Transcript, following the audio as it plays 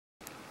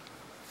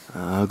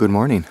Good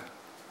morning.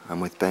 I'm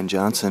with Ben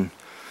Johnson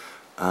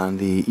on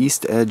the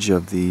east edge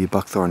of the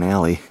Buckthorn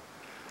Alley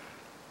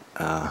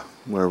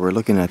where we're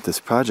looking at this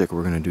project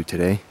we're going to do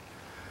today.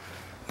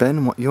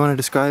 Ben, you want to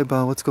describe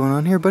what's going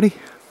on here, buddy?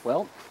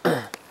 Well,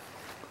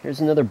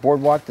 here's another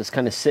boardwalk that's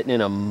kind of sitting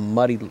in a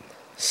muddy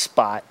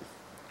spot.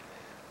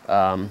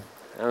 I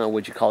don't know,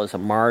 would you call this a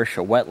marsh,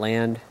 a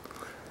wetland?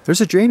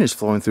 There's a drainage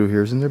flowing through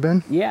here, isn't there,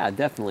 Ben? Yeah,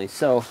 definitely.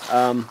 So,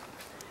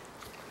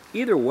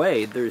 either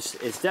way,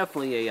 it's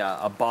definitely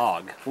a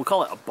bog. We'll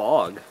call it a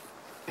bog.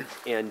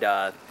 And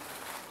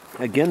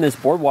again, this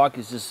boardwalk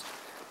is just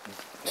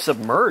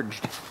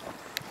submerged.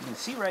 You can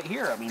see right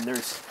here. I mean,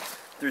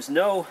 there's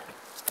no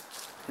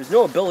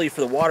ability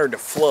for the water to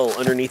flow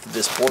underneath of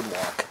this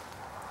boardwalk.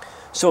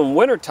 So in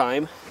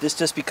wintertime, this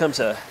just becomes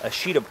a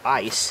sheet of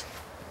ice,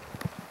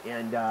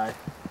 and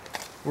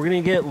we're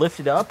gonna get it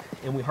lifted up,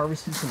 and we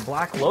harvested some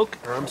black oak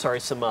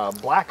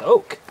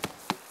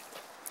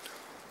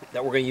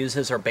that we're gonna use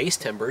as our base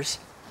timbers,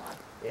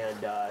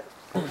 and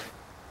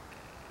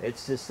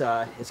it's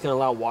gonna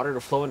allow water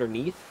to flow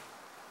underneath.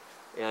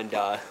 And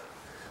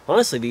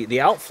honestly,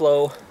 the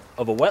outflow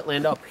of a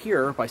wetland up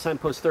here by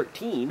signpost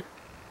 13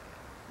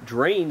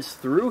 drains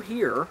through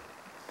here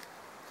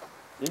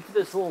into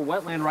this little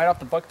wetland right off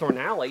the Buckthorn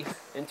Alley,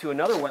 into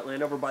another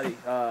wetland over by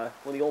one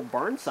of the old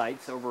barn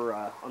sites over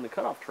on the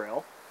cutoff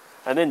trail,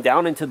 and then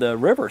down into the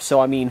river. So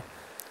I mean,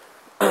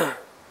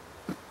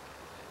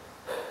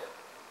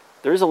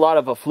 there's a lot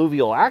of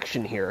effluvial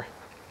action here,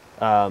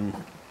 a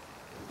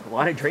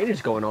lot of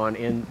drainage going on,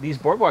 and these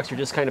boardwalks are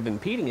just kind of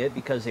impeding it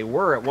because they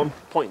were at one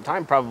point in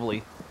time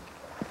probably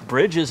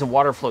bridges and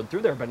water flowed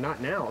through there, but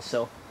not now.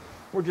 So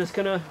we're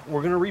gonna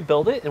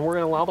rebuild it, and we're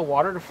gonna allow the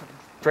water to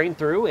drain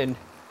through, and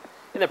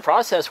in the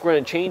process we're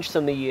gonna change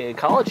some of the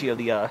ecology of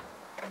the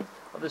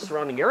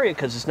surrounding area,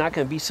 because it's not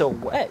gonna be so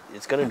wet.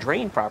 It's gonna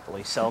drain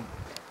properly. So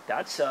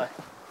that's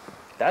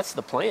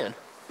the plan.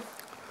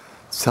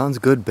 Sounds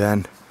good,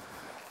 Ben.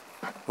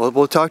 Well,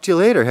 we'll talk to you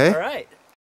later, hey? All right.